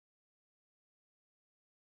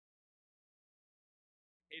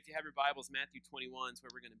Hey, if you have your Bibles, Matthew 21 is where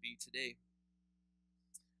we're going to be today.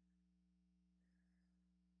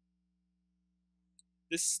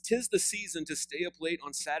 Tis the season to stay up late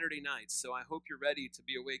on Saturday nights, so I hope you're ready to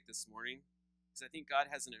be awake this morning, because I think God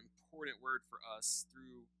has an important word for us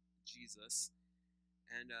through Jesus,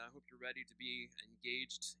 and I hope you're ready to be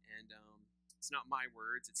engaged, and it's not my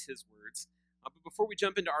words, it's His words. But before we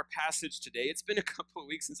jump into our passage today, it's been a couple of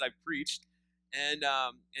weeks since I've preached, and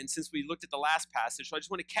since we looked at the last passage, so I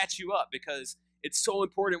just want to catch you up because it's so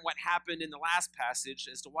important what happened in the last passage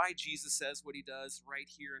as to why Jesus says what He does right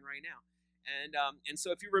here and right now. And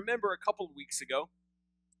so if you remember a couple of weeks ago,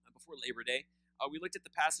 before Labor Day, we looked at the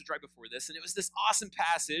passage right before this, and it was this awesome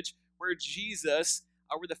passage where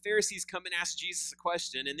where the Pharisees come and ask Jesus a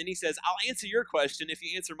question, and then He says, "I'll answer your question if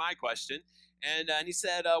you answer my question." And He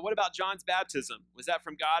said, "What about John's baptism? Was that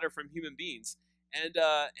from God or from human beings?" And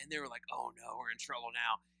they were like, "Oh no, we're in trouble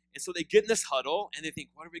now." And so they get in this huddle and they think,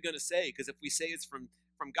 "What are we going to say? Because if we say it's from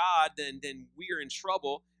God, then we are in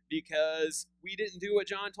trouble because we didn't do what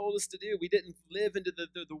John told us to do. We didn't live into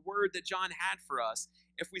the word that John had for us.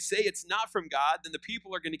 If we say it's not from God, then the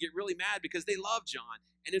people are going to get really mad because they love John,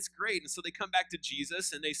 and it's great." And so they come back to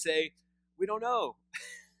Jesus and they say, "We don't know."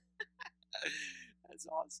 That's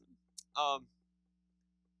awesome.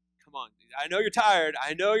 Come on, I know you're tired.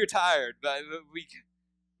 But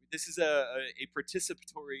this is a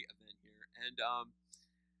participatory event here, and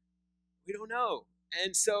we don't know.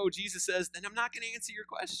 And so Jesus says, "Then I'm not going to answer your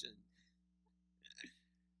question."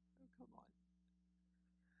 Oh, come on.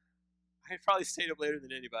 I probably stayed up later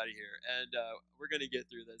than anybody here, and we're going to get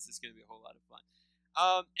through this. It's going to be a whole lot of fun.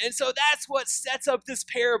 And so that's what sets up this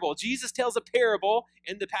parable. Jesus tells a parable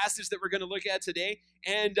in the passage that we're going to look at today,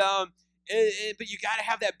 but you got to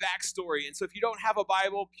have that backstory. And so if you don't have a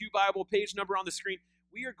Bible, Pew Bible, page number on the screen,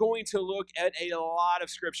 we are going to look at a lot of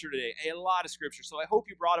Scripture today, a lot of Scripture. So I hope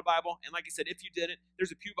you brought a Bible. And like I said, if you didn't,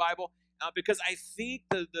 there's a Pew Bible, because I think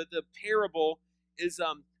the parable is,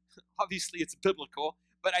 obviously it's biblical,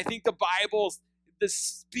 but I think the Bible this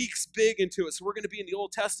speaks big into it. So we're going to be in the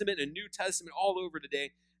Old Testament and New Testament all over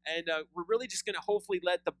today. And we're really just going to hopefully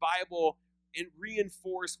let the Bible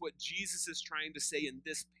reinforce what Jesus is trying to say in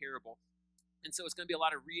this parable. And so it's going to be a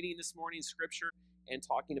lot of reading this morning, Scripture, and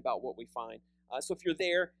talking about what we find. So if you're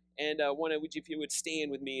there, and if you would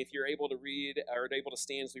stand with me, if you're able to read or able to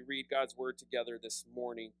stand as we read God's Word together this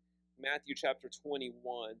morning. Matthew chapter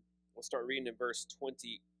 21. We'll start reading in verse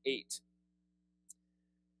 28.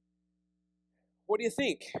 What do you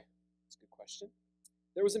think? That's a good question.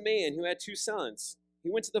 There was a man who had 2 sons.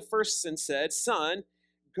 He went to the first and said, "Son,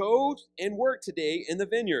 go and work today in the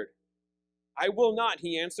vineyard." "I will not,"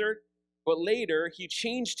 he answered. But later he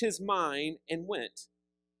changed his mind and went.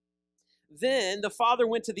 Then the father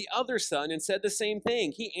went to the other son and said the same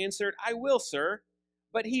thing. He answered, "I will, sir."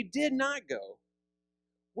 But he did not go.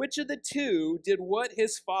 Which of the 2 did what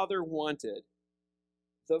his father wanted?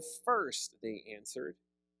 "The first," they answered.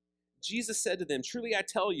 Jesus said to them, "Truly I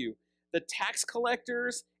tell you, the tax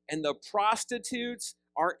collectors and the prostitutes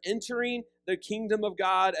are entering the kingdom of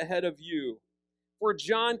God ahead of you. For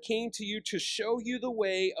John came to you to show you the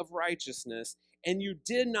way of righteousness, and you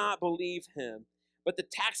did not believe him. But the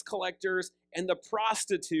tax collectors and the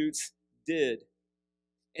prostitutes did.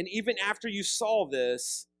 And even after you saw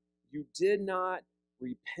this, you did not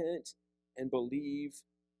repent and believe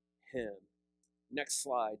him." Next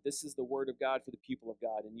slide. This is the word of God for the people of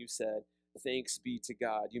God. And you said, "Thanks be to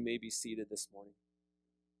God." You may be seated this morning.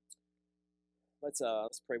 Let's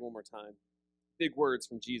pray one more time. Big words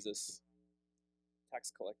from Jesus. Tax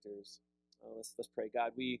collectors. Let's pray.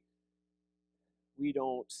 God, we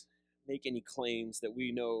don't make any claims that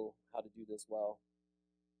we know how to do this well.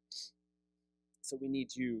 So we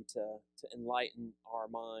need you to enlighten our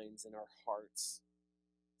minds and our hearts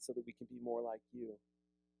so that we can be more like you.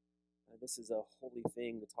 This is a holy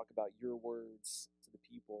thing to talk about your words to the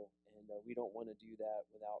people, and we don't want to do that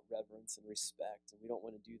without reverence and respect, and we don't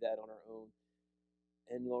want to do that on our own.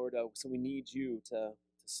 And Lord, so we need you to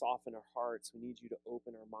soften our hearts. We need you to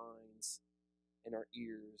open our minds and our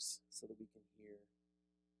ears so that we can hear.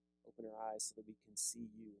 Open our eyes so that we can see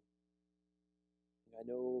you. And I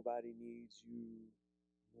know nobody needs you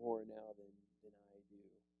more now than I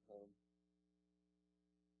do.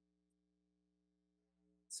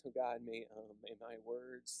 So God, may my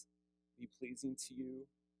words be pleasing to you.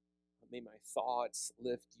 May my thoughts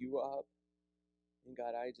lift you up. And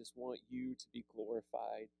God, I just want you to be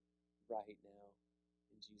glorified right now.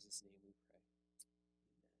 In Jesus' name we pray. Amen.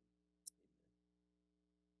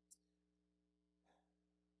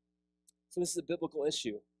 So this is a biblical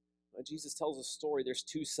issue. Jesus tells a story. There's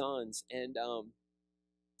 2 sons, and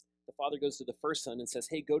The father goes to the first son and says,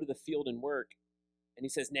 hey, go to the field and work. And he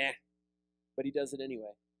says, nah, but he does it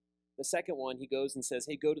anyway. The second one, he goes and says,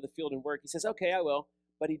 hey, go to the field and work. He says, okay, I will,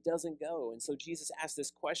 but he doesn't go. And so Jesus asked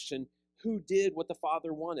this question, who did what the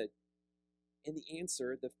father wanted? And the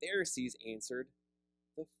answer, the Pharisees answered,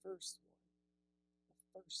 the first one.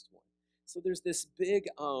 The first one. So there's this big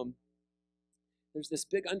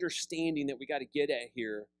understanding that we got to get at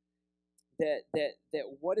here, that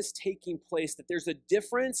what is taking place, that there's a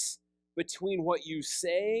difference between what you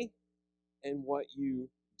say and what you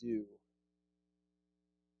do.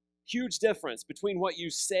 Huge difference between what you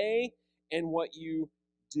say and what you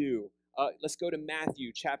do. Let's go to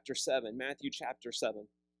Matthew chapter 7. Matthew chapter 7.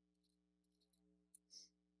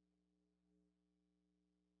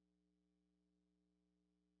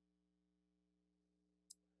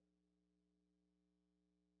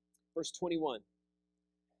 Verse 21.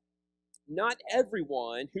 Not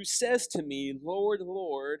everyone who says to me, Lord,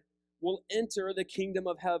 Lord, will enter the kingdom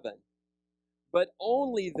of heaven, but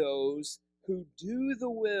only those who do the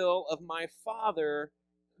will of my Father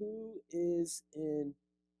who is in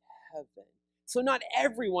heaven. So not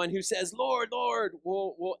everyone who says, Lord, Lord,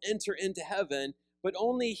 will enter into heaven, but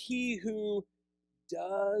only he who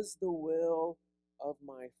does the will of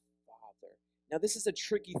my Father. Now this is a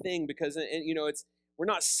tricky thing because we're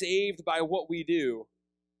not saved by what we do,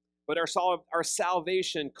 but our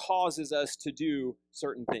salvation causes us to do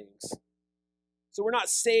certain things. So we're not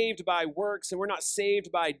saved by works, and we're not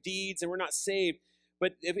saved by deeds, and we're not saved.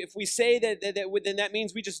 But if we say that, then that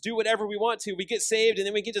means we just do whatever we want to. We get saved, and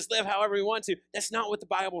then we can just live however we want to. That's not what the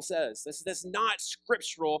Bible says. That's not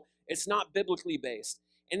scriptural. It's not biblically based.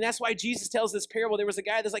 And that's why Jesus tells this parable. There was a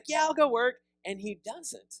guy that's like, yeah, I'll go work, and he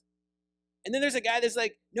doesn't. And then there's a guy that's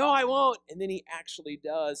like, no, I won't. And then he actually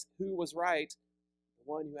does. Who was right? The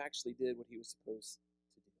one who actually did what he was supposed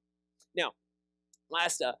to do. Now,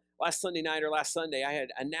 last Sunday night or last Sunday, I had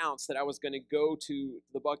announced that I was going to go to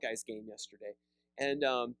the Buckeyes game yesterday, and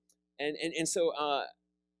so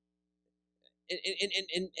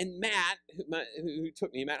Matt, who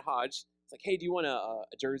took me, Matt Hodge, was like, hey, do you want a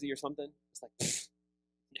jersey or something? It's like,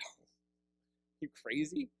 no, you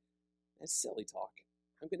crazy? That's silly talk.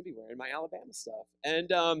 I'm going to be wearing my Alabama stuff,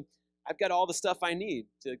 and I've got all the stuff I need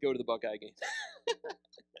to go to the Buckeye game,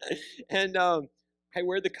 and I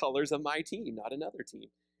wear the colors of my team, not another team.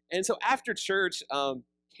 And so after church,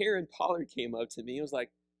 Karen Pollard came up to me and was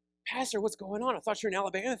like, Pastor, what's going on? I thought you're an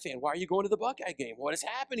Alabama fan. Why are you going to the Buckeye game? What is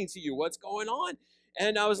happening to you? What's going on?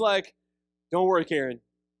 And I was like, don't worry, Karen.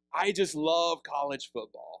 I just love college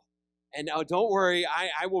football. And now don't worry,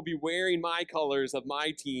 I will be wearing my colors of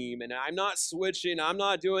my team, and I'm not switching. I'm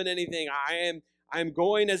not doing anything. I'm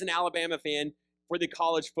going as an Alabama fan for the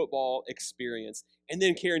college football experience. And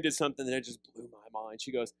then Karen did something that just blew my mind.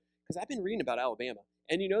 She goes, because I've been reading about Alabama.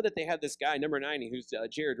 And you know that they have this guy, number 90, who's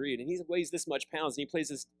Jared Reed, and he weighs this much pounds, and he plays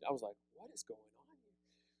this. I was like, what is going on here?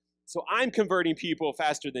 So I'm converting people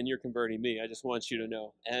faster than you're converting me. I just want you to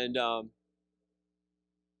know. And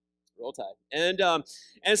roll tide.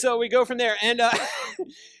 And so we go from there. And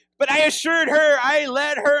but I assured her, I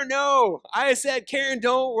let her know. I said, Karen,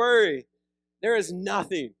 don't worry. There is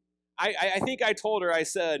nothing. I think I told her, I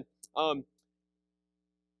said,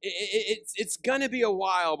 it's going to be a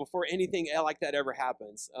while before anything like that ever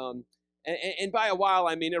happens. And by a while,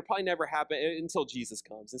 I mean, it'll probably never happen until Jesus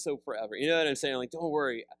comes. And so forever. You know what I'm saying? Like, don't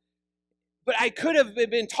worry. But I could have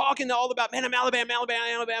been talking all about, man, I'm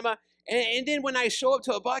Alabama. And then when I show up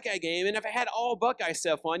to a Buckeye game, and if I had all Buckeye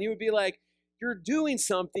stuff on, you would be like, you're doing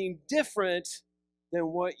something different than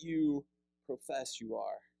what you profess you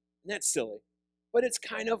are. And that's silly. But it's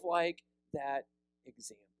kind of like that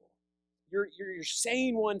example. You're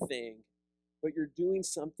saying one thing, but you're doing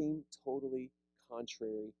something totally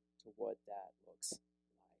contrary to what that looks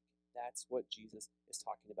like. That's what Jesus is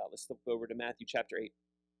talking about. Let's flip over to Matthew chapter 8.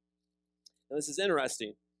 Now this is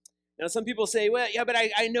interesting. Now some people say, well, yeah, but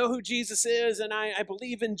I know who Jesus is, and I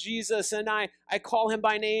believe in Jesus, and I call him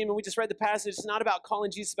by name, and we just read the passage. It's not about calling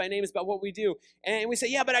Jesus by name, it's about what we do. And we say,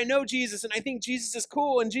 yeah, but I know Jesus, and I think Jesus is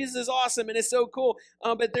cool, and Jesus is awesome, and it's so cool.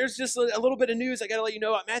 But there's just a little bit of news I got to let you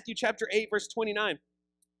know about. Matthew chapter 8, verse 29.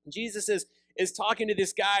 Jesus is talking to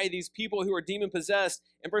this guy, these people who are demon-possessed.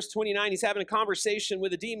 In verse 29, he's having a conversation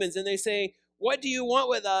with the demons, and they say, what do you want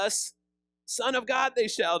with us? Son of God, they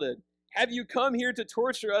shouted. Have you come here to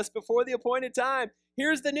torture us before the appointed time?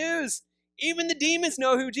 Here's the news. Even the demons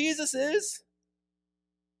know who Jesus is.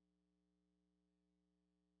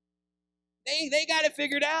 They got it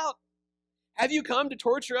figured out. Have you come to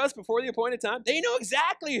torture us before the appointed time? They know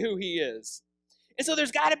exactly who he is. And so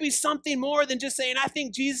there's got to be something more than just saying, I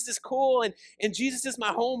think Jesus is cool and Jesus is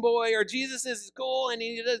my homeboy or Jesus is cool. And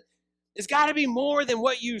it's got to be more than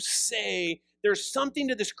what you say. There's something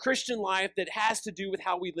to this Christian life that has to do with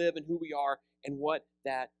how we live and who we are and what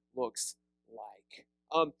that looks like.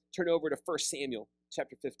 Turn over to 1 Samuel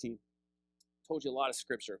chapter 15. Told you a lot of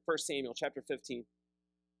scripture. 1 Samuel chapter 15.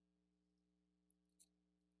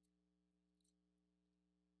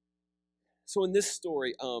 So in this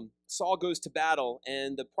story, Saul goes to battle,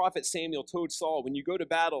 and the prophet Samuel told Saul, when you go to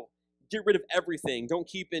battle, get rid of everything. Don't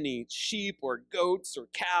keep any sheep or goats or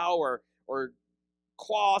cow or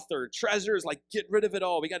cloth or treasures. Like, get rid of it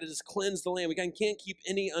all. We got to just cleanse the land. We can't keep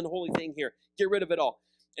any unholy thing here. Get rid of it all.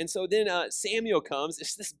 And so then Samuel comes.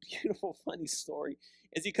 It's this beautiful, funny story.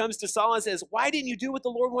 As he comes to Saul and says, why didn't you do what the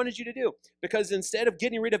Lord wanted you to do? Because instead of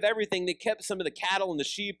getting rid of everything, they kept some of the cattle and the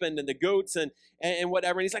sheep and the goats and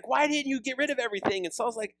whatever. And he's like, why didn't you get rid of everything? And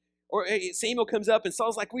Saul's like, or Samuel comes up and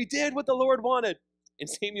Saul's like, we did what the Lord wanted. And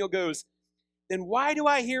Samuel goes, then why do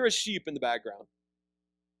I hear a sheep in the background?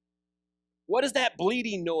 What is that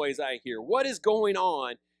bleating noise I hear? What is going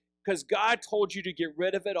on? Because God told you to get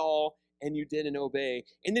rid of it all, and you didn't obey.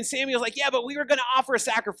 And then Samuel's like, yeah, but we were going to offer a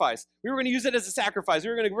sacrifice. We were going to use it as a sacrifice.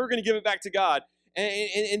 We were going to give it back to God.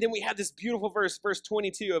 And then we have this beautiful verse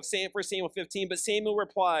 22 of 1 Samuel 15. But Samuel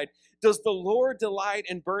replied, does the Lord delight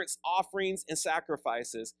in burnt offerings and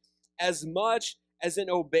sacrifices as much as in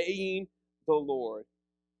obeying the Lord?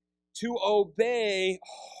 To obey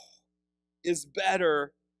is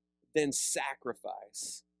better than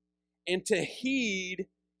sacrifice, and to heed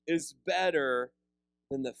is better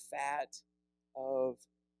than the fat of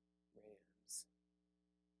rams.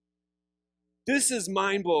 This is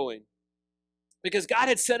mind-blowing because God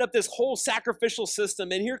had set up this whole sacrificial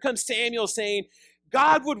system, and here comes Samuel saying,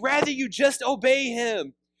 God would rather you just obey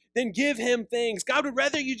him than give him things. God would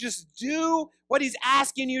rather you just do what he's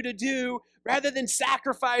asking you to do rather than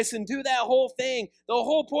sacrifice and do that whole thing. The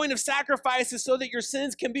whole point of sacrifice is so that your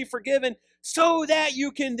sins can be forgiven, so that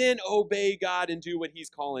you can then obey God and do what he's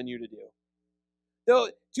calling you to do. Though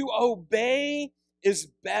to obey is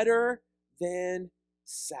better than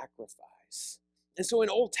sacrifice. And so in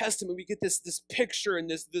Old Testament, we get this picture in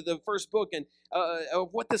the first book and of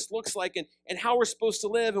what this looks like and how we're supposed to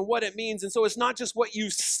live and what it means. And so it's not just what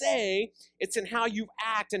you say, it's in how you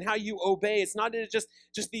act and how you obey. It's not just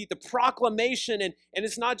the proclamation and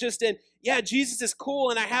it's not just in, yeah, Jesus is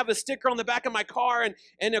cool and I have a sticker on the back of my car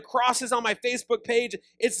and a cross is on my Facebook page.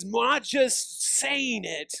 It's not just saying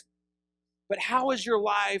it, but how is your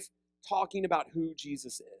life talking about who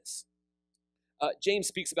Jesus is? James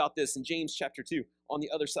speaks about this in James chapter 2, on the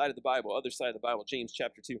other side of the Bible, James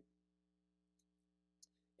chapter 2.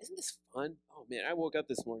 Isn't this fun? Oh man, I woke up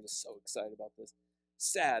this morning just so excited about this.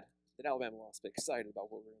 Sad that Alabama lost, but excited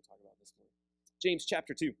about what we're going to talk about this morning. James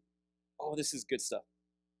chapter 2. Oh, this is good stuff.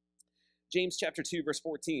 James chapter 2, verse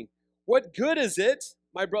 14. What good is it,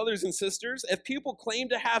 my brothers and sisters, if people claim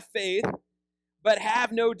to have faith, but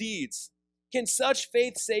have no deeds? Can such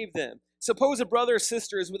faith save them? Suppose a brother or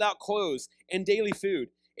sister is without clothes and daily food.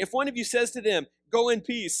 If one of you says to them, go in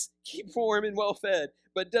peace, keep warm and well fed,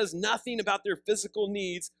 but does nothing about their physical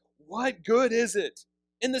needs, what good is it?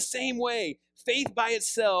 In the same way, faith by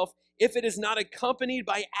itself, if it is not accompanied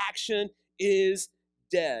by action, is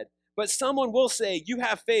dead. But someone will say, you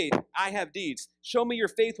have faith, I have deeds. Show me your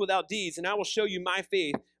faith without deeds, and I will show you my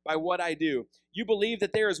faith by what I do. You believe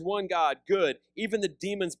that there is one God, good. Even the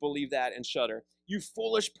demons believe that and shudder. You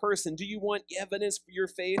foolish person, do you want evidence for your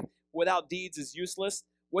faith without deeds is useless?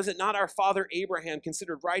 Was it not our father Abraham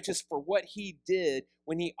considered righteous for what he did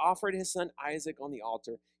when he offered his son Isaac on the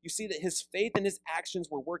altar? You see that his faith and his actions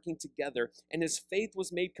were working together, and his faith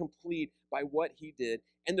was made complete by what he did.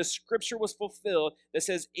 And the scripture was fulfilled that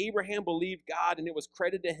says Abraham believed God, and it was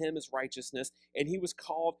credited to him as righteousness, and he was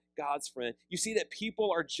called God's friend. You see that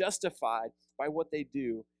people are justified by what they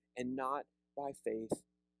do and not by faith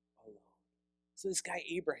alone. So this guy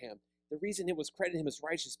Abraham, the reason it was credited him as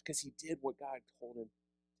righteous because he did what God told him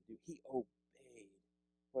to do. He obeyed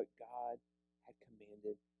what God had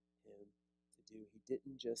commanded him to do. He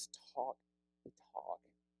didn't just talk the talk.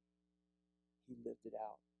 He lived it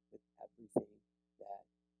out with everything that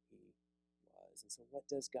he was. And so what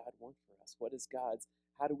does God want for us? What is God's,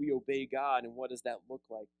 how do we obey God, and what does that look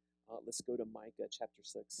like? Let's go to Micah chapter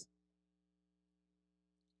 6.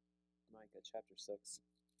 Micah chapter 6.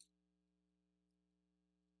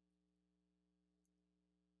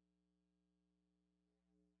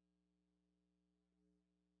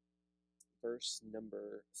 Verse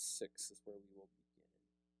number 6 is where we will begin.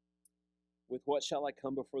 With what shall I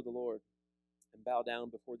come before the Lord? and bow down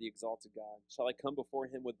before the exalted God? Shall I come before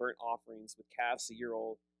him with burnt offerings, with calves a year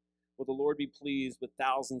old? Will the Lord be pleased with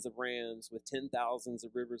thousands of rams, with 10,000s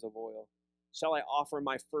of rivers of oil? Shall I offer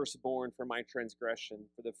my firstborn for my transgression,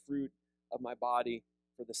 for the fruit of my body,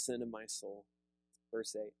 for the sin of my soul?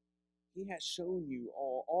 Verse 8. He has shown you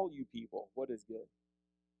all you people, what is good.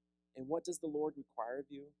 And what does the Lord require of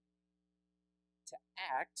you? To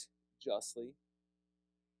act justly,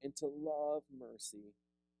 and to love mercy,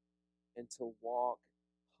 and to walk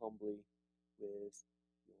humbly with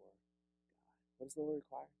your God. What does the Lord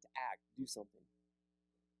require? To act, do something.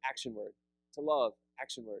 Action word. To love,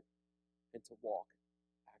 action word. And to walk,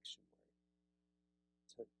 action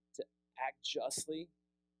word. To act justly,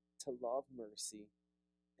 to love mercy,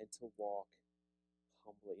 and to walk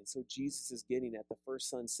humbly. And so Jesus is getting at, the first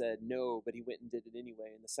son said no, but he went and did it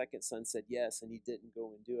anyway. And the second son said yes, and he didn't go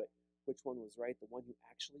and do it. Which one was right? The one who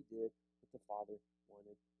actually did what the Father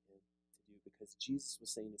wanted him to do. Because Jesus was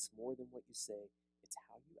saying it's more than what you say. It's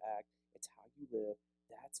how you act. It's how you live.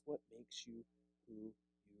 That's what makes you who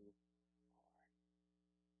you are.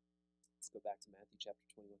 Let's go back to Matthew chapter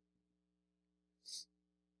 21.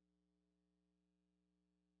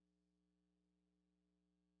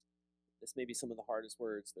 This may be some of the hardest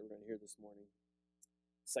words that we're going to hear this morning.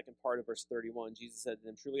 Second part of verse 31, Jesus said to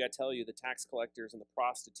them, truly I tell you, the tax collectors and the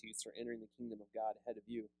prostitutes are entering the kingdom of God ahead of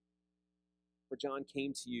you. For John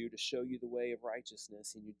came to you to show you the way of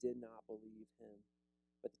righteousness, and you did not believe him.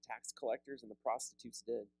 But the tax collectors and the prostitutes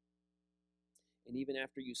did. And even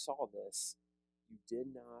after you saw this, you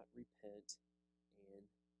did not repent and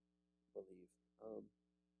believe.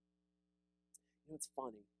 It's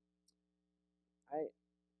funny.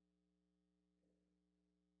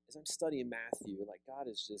 As I'm studying Matthew, like God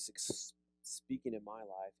is just speaking in my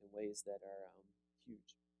life in ways that are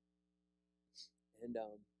huge. And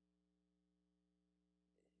it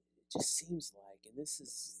just seems like, and this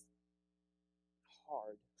is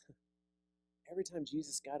hard, every time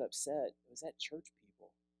Jesus got upset, it was at church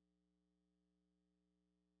people.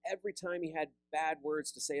 Every time he had bad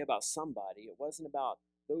words to say about somebody, it wasn't about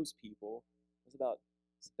those people. It was about,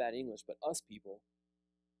 it's bad English, but us people.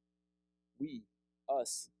 We,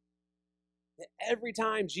 us. Every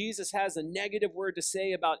time Jesus has a negative word to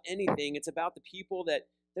say about anything, it's about the people that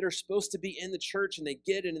are supposed to be in the church, and they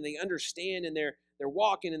get it and they understand, and they're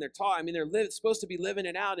walking and they're taught. I mean, they're supposed to be living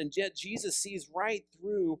it out, and yet Jesus sees right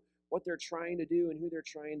through what they're trying to do and who they're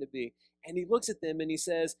trying to be. And he looks at them and he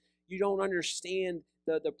says, you don't understand,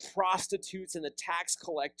 the prostitutes and the tax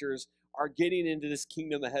collectors are getting into this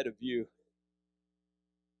kingdom ahead of you.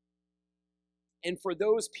 And for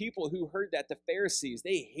those people who heard that, the Pharisees,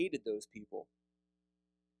 they hated those people.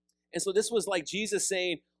 And so this was like Jesus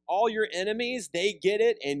saying, all your enemies, they get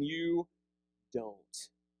it, and you don't.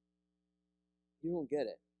 You don't get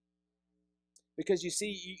it. Because you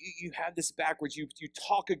see, you have this backwards. You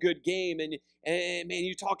talk a good game, and man,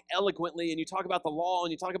 you talk eloquently, and you talk about the law,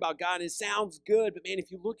 and you talk about God, and it sounds good, but man, if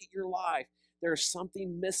you look at your life, there's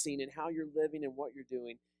something missing in how you're living and what you're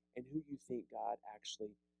doing and who you think God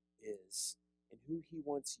actually is and who he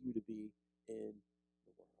wants you to be in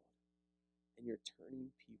the world. And you're turning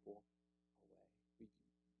people away.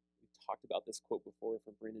 We talked about this quote before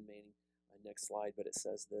from Brendan Manning. Next slide, but it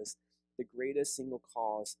says this: the greatest single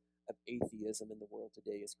cause of atheism in the world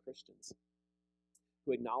today is Christians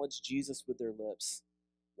who acknowledge Jesus with their lips,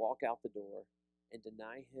 walk out the door, and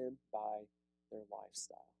deny him by their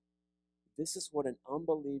lifestyle. This is what an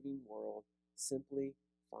unbelieving world simply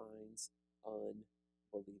finds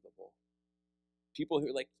unbelievable. People who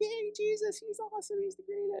are like, yay, Jesus, he's awesome, he's the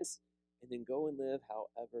greatest, and then go and live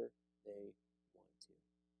however they want to.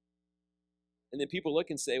 And then people look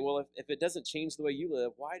and say, well, if it doesn't change the way you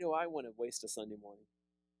live, why do I want to waste a Sunday morning?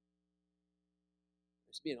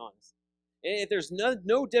 Just being honest. And if there's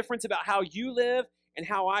no difference about how you live and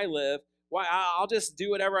how I live, why I'll just do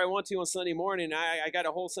whatever I want to on Sunday morning. I got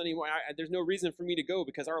a whole Sunday morning. There's no reason for me to go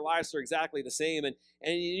because our lives are exactly the same. And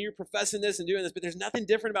you're professing this and doing this, but there's nothing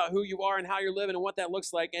different about who you are and how you're living and what that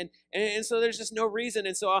looks like. And so there's just no reason.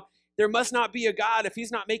 And so there must not be a God if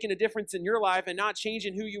he's not making a difference in your life and not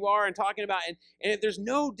changing who you are and talking about. And if there's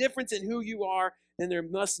no difference in who you are, then there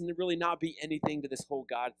must really not be anything to this whole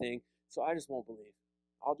God thing. So I just won't believe.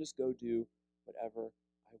 I'll just go do whatever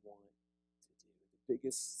I want to do. The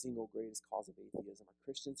biggest, single, greatest cause of atheism are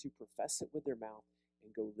Christians who profess it with their mouth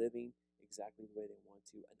and go living exactly the way they want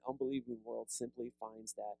to. An unbelieving world simply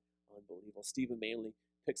finds that unbelievable. Stephen Manley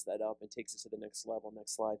picks that up and takes it to the next level.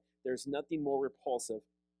 Next slide. There's nothing more repulsive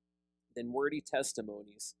than wordy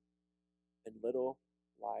testimonies and little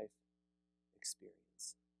life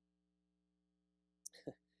experience.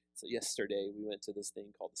 So yesterday we went to this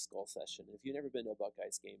thing called the Skull Session. If you've never been to a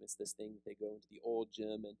Buckeyes game, it's this thing that they go into the old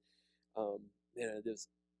gym, and I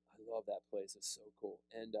love that place. It's so cool.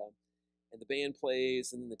 And the band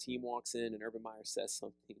plays, and then the team walks in, and Urban Meyer says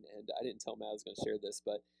something. And I didn't tell Matt I was going to share this,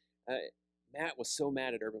 but Matt was so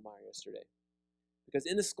mad at Urban Meyer yesterday because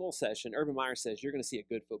in the Skull Session, Urban Meyer says, "You're going to see a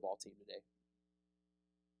good football team today."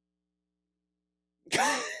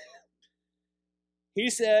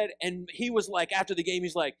 He said, and he was like, after the game,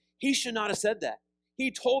 he's like, he should not have said that. He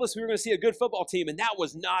told us we were going to see a good football team, and that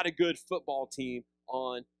was not a good football team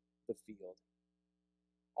on the field.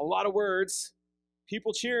 A lot of words,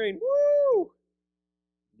 people cheering, woo!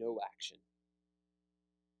 No action.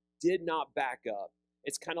 Did not back up.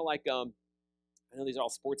 It's kind of like, I know these are all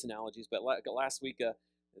sports analogies, but last week, the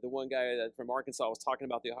one guy from Arkansas was talking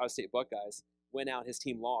about the Ohio State Buckeyes. Went out, his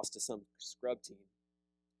team lost to some scrub team.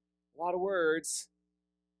 A lot of words,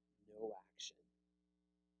 no action.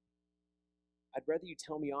 I'd rather you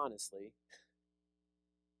tell me honestly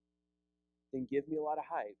than give me a lot of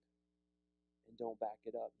hype and don't back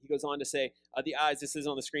it up. He goes on to say, this is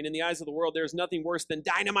on the screen, in the eyes of the world, there's nothing worse than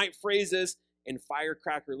dynamite phrases and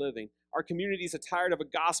firecracker living. Our communities are tired of a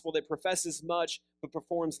gospel that professes much but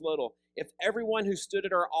performs little. If everyone who stood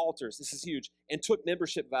at our altars, this is huge, and took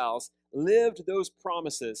membership vows, lived those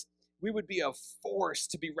promises, we would be a force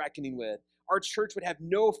to be reckoning with. Our church would have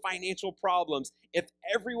no financial problems if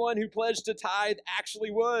everyone who pledged to tithe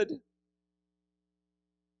actually would.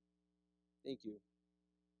 Thank you.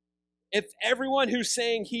 If everyone who's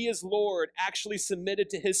saying he is Lord actually submitted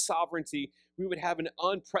to his sovereignty, we would have an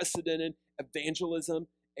unprecedented evangelism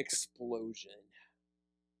explosion.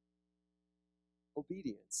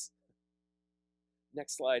 Obedience.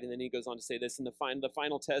 Next slide, and then he goes on to say this, and the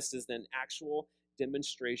final test is then actual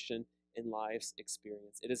demonstration in life's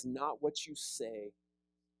experience. It is not what you say,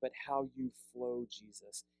 but how you flow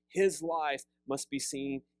Jesus. His life must be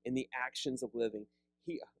seen in the actions of living.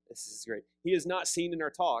 This is great. He is not seen in our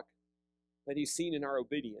talk, but he's seen in our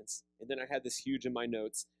obedience. And then I had this huge in my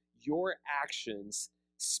notes. Your actions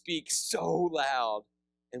speak so loud,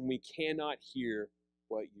 and we cannot hear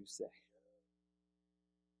what you say.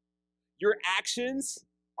 Your actions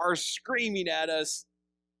are screaming at us,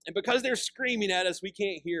 and because they're screaming at us, we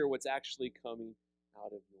can't hear what's actually coming out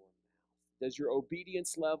of your mouth. Does your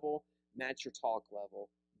obedience level match your talk level?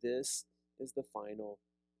 This is the final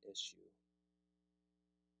issue.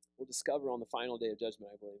 We'll discover on the final day of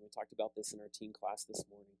judgment, I believe. We talked about this in our teen class this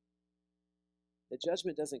morning. The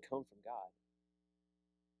judgment doesn't come from God.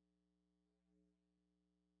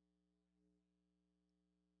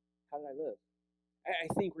 How did I live? I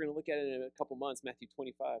think we're going to look at it in a couple months, Matthew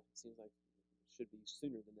 25. It seems like it should be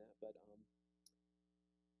sooner than that. But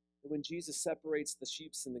when Jesus separates the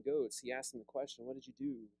sheep and the goats, he asks them the question, what did you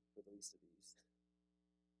do for the least of these?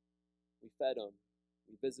 We fed them.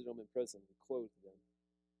 We visited them in prison. We clothed them.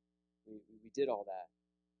 We did all that.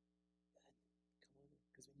 Come on,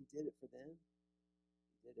 because when you did it for them,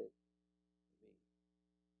 you did it for me.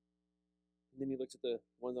 And then he looked at the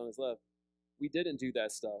ones on his left. We didn't do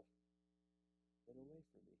that stuff. Run away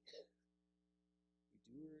from me. You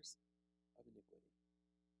doers of iniquity.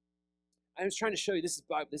 I was trying to show you this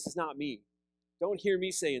is not me. Don't hear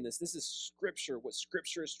me saying this. This is Scripture, what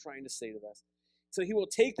Scripture is trying to say to us. So he will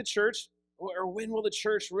take the church, or when will the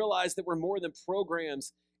church realize that we're more than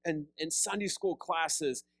programs and Sunday school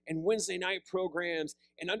classes and Wednesday night programs,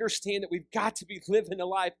 and understand that we've got to be living a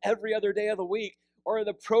life every other day of the week, or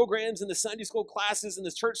the programs and the Sunday school classes and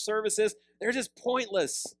the church services, they're just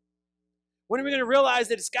pointless. When are we going to realize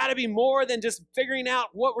that it's got to be more than just figuring out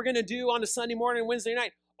what we're going to do on a Sunday morning and Wednesday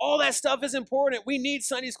night? All that stuff is important. We need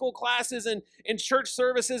Sunday school classes and church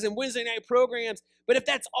services and Wednesday night programs. But if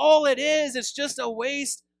that's all it is, it's just a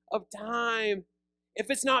waste of time. If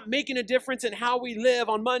it's not making a difference in how we live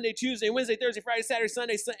on Monday, Tuesday, Wednesday, Thursday, Friday, Saturday,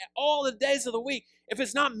 Sunday, all the days of the week, if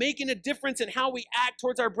it's not making a difference in how we act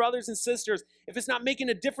towards our brothers and sisters, if it's not making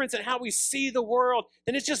a difference in how we see the world,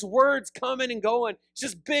 then it's just words coming and going. It's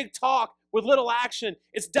just big talk with little action.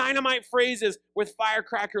 It's dynamite phrases with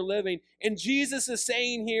firecracker living. And Jesus is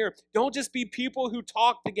saying here, don't just be people who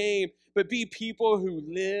talk the game, but be people who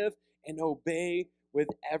live and obey with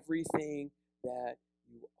everything that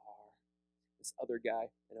you are. This other guy,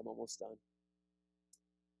 and I'm almost done,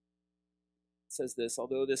 says this,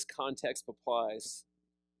 although this context applies,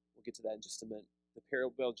 we'll get to that in just a minute. The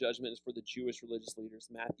parallel judgment is for the Jewish religious leaders.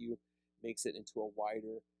 Matthew makes it into a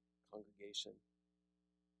wider congregation.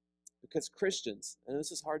 Because Christians, and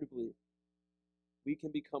this is hard to believe, we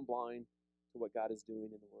can become blind to what God is doing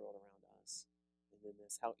in the world around us. And in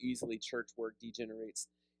this, how easily church work degenerates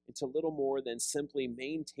into little more than simply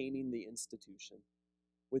maintaining the institution.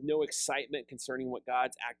 with no excitement concerning what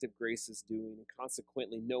God's active grace is doing, and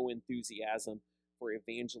consequently no enthusiasm for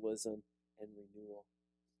evangelism and renewal.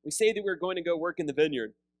 We say that we're going to go work in the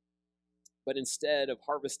vineyard, but instead of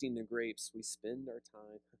harvesting the grapes, we spend our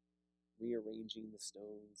time rearranging the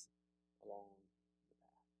stones along the path.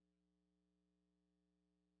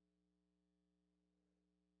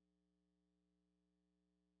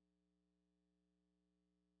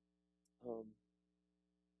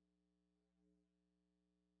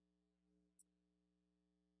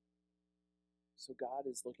 So God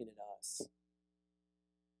is looking at us,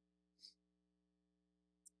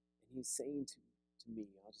 and he's saying to me,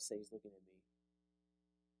 I'll just say he's looking at me.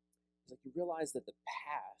 He's like, you realize that the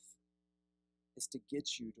path is to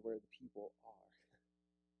get you to where the people are.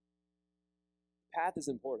 The path is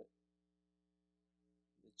important.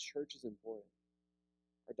 The church is important.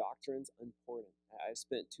 Our doctrine's important. I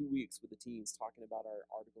spent 2 weeks with the teens talking about our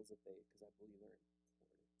articles of faith because I believe they're important.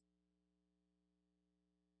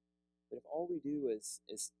 But if all we do is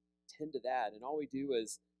tend to that, and all we do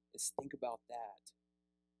is think about that,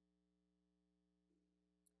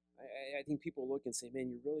 I think people look and say,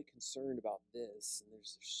 man, you're really concerned about this, and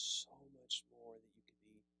there's so much more that you could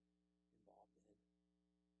be involved in.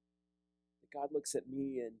 But God looks at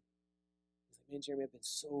me and he's like, man, Jeremy, I've been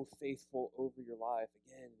so faithful over your life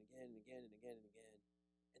again and again and again and again and again.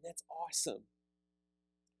 And that's awesome.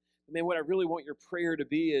 But man, what I really want your prayer to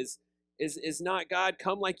be is not, God,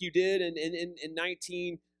 come like you did in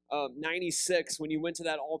 1996 when you went to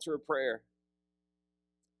that altar of prayer.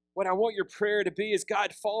 What I want your prayer to be is,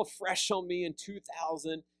 God, fall fresh on me in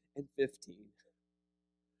 2015.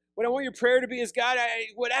 What I want your prayer to be is, God,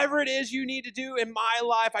 whatever it is you need to do in my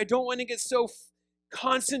life, I don't want to get so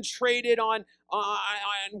concentrated on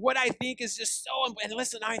what I think is just so, and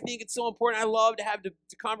listen, I think it's so important. I love to have the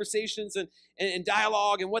conversations and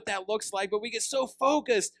dialogue and what that looks like, but we get so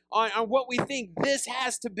focused on what we think this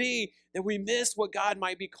has to be that we miss what God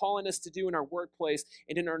might be calling us to do in our workplace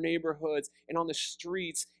and in our neighborhoods and on the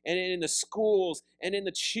streets and in the schools and in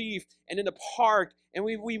the chief and in the park. And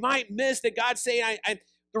we might miss that God's saying,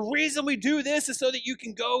 the reason we do this is so that you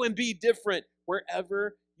can go and be different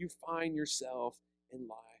wherever you find yourself in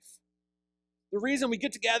life. The reason we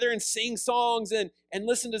get together and sing songs and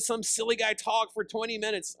listen to some silly guy talk for 20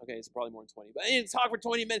 minutes. Okay, it's probably more than 20, but talk for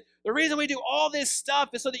 20 minutes. The reason we do all this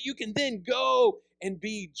stuff is so that you can then go and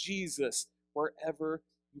be Jesus wherever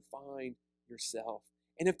you find yourself.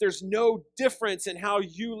 And if there's no difference in how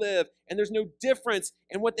you live, and there's no difference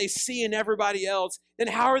in what they see in everybody else, then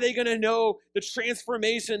how are they going to know the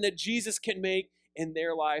transformation that Jesus can make in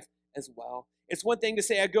their life as well? It's one thing to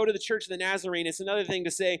say, I go to the church of the Nazarene. It's another thing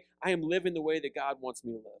to say, I am living the way that God wants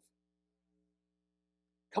me to live.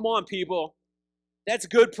 Come on, people. That's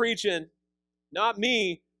good preaching. Not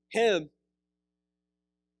me, him.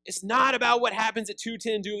 It's not about what happens at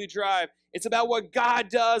 210 Dooley Drive. It's about what God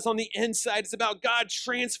does on the inside. It's about God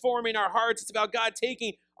transforming our hearts. It's about God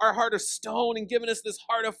taking our heart of stone and giving us this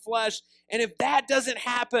heart of flesh. And if that doesn't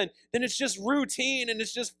happen, then it's just routine and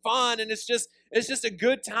it's just fun and it's just a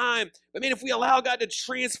good time. But man, if we allow God to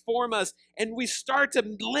transform us and we start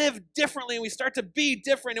to live differently and we start to be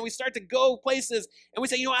different and we start to go places and we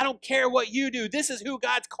say, I don't care what you do. This is who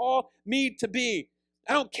God's called me to be.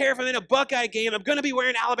 I don't care if I'm in a Buckeye game. I'm going to be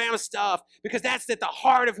wearing Alabama stuff because that's at the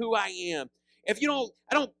heart of who I am. I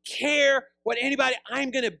don't care what anybody, I'm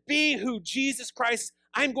going to be who Jesus Christ,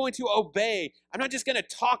 I'm going to obey. I'm not just going to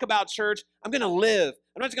talk about church. I'm going to live.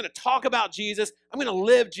 I'm not just going to talk about Jesus. I'm going to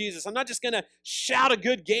live Jesus. I'm not just going to shout a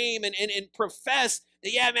good game and profess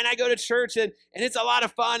that, yeah, man, I go to church and it's a lot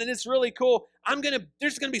of fun and it's really cool.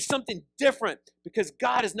 There's going to be something different because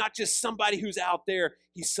God is not just somebody who's out there.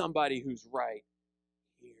 He's somebody who's right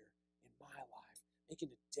here in my life, making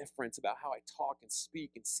a difference about how I talk and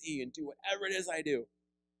speak and see and do whatever it is I do.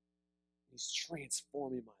 He's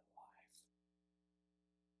transforming my life.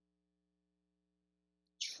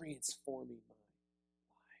 Transforming my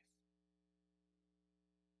life.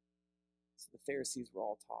 So the Pharisees were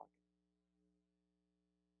all talking.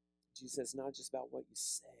 Jesus says, it's not just about what you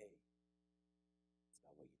say. It's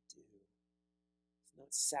about what you do. It's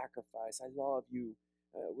not sacrifice. I love you.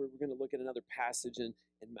 We're going to look at another passage in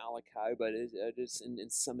Malachi, but it is in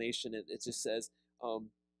summation, it just says, I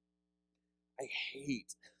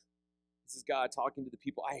hate. This is God talking to the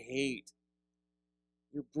people. I hate.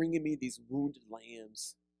 You're bringing me these wounded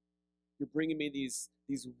lambs. You're bringing me these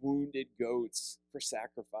wounded goats for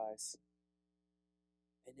sacrifice.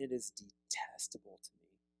 And it is detestable to me.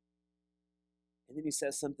 And then he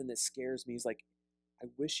says something that scares me. He's like, I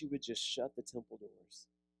wish you would just shut the temple doors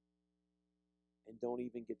and don't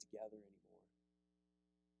even get together anymore.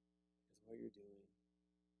 Because what you're doing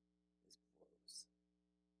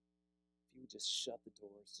just shut the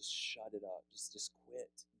doors, just shut it up, just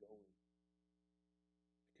quit going.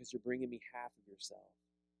 Because you're bringing me half of yourself,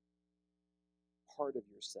 part of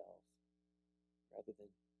yourself, rather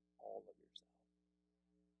than all of yourself.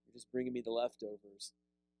 You're just bringing me the leftovers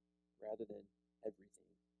rather than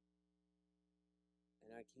everything.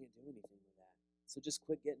 And I can't do anything with that. So just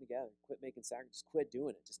quit getting together. Quit making sacrifices. Just quit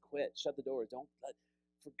doing it. Just quit. Shut the doors. Don't let,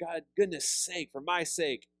 for God, goodness sake, for my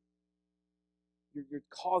sake, you're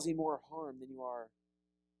causing more harm than you are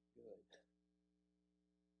good.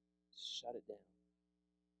 Shut it down.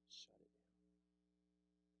 Shut it down.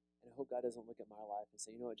 And I hope God doesn't look at my life and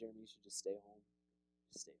say, you know what, Jeremy, you should just stay home.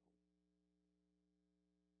 Just stay home.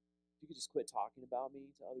 If you could just quit talking about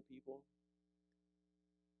me to other people,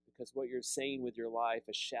 because what you're saying with your life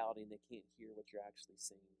is shouting. They can't hear what you're actually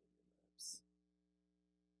saying with your lips.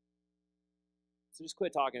 So just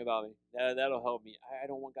quit talking about me. That'll help me. I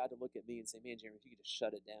don't want God to look at me and say, man, Jeremy, if you could just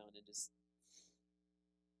shut it down and just...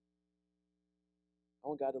 I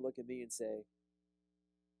want God to look at me and say,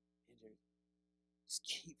 man, Jeremy, just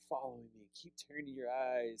keep following me. Keep turning your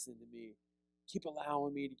eyes into me. Keep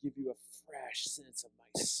allowing me to give you a fresh sense of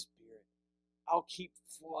my spirit. I'll keep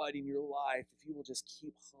flooding your life if you will just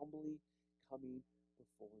keep humbly coming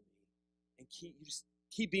before me. And just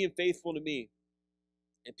keep being faithful to me.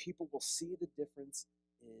 And people will see the difference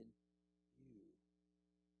in you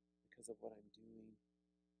because of what I'm doing in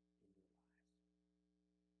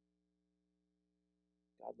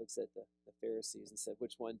your life. God looks at the Pharisees and said,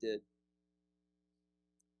 which one did?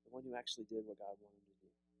 The one who actually did what God wanted him to do.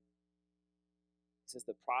 He says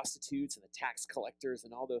the prostitutes and the tax collectors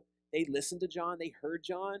and they listened to John, they heard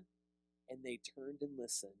John, and they turned and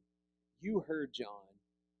listened. You heard John,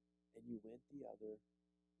 and you went the other way.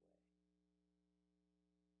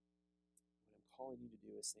 What I'm calling you to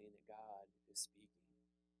do is saying that God is speaking.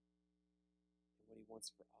 And what he wants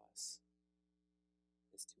for us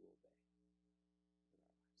is to obey with our lives.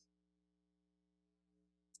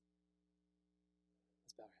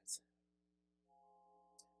 Let's bow our heads.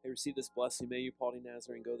 May you receive this blessing. May you, Paulding,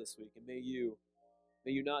 Nazarene, go this week. And may you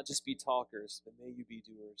not just be talkers, but may you be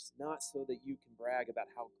doers. Not so that you can brag about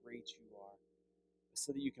how great you are, but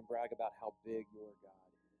so that you can brag about how big your God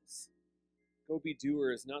is. Go be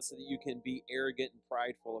doers, not so that you can be arrogant and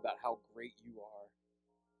prideful about how great you are,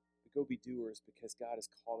 but go be doers because God has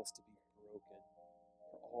called us to be broken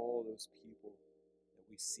for all those people that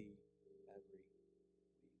we see every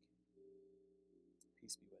week.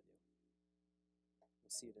 Peace be with you. We'll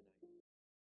see you tonight.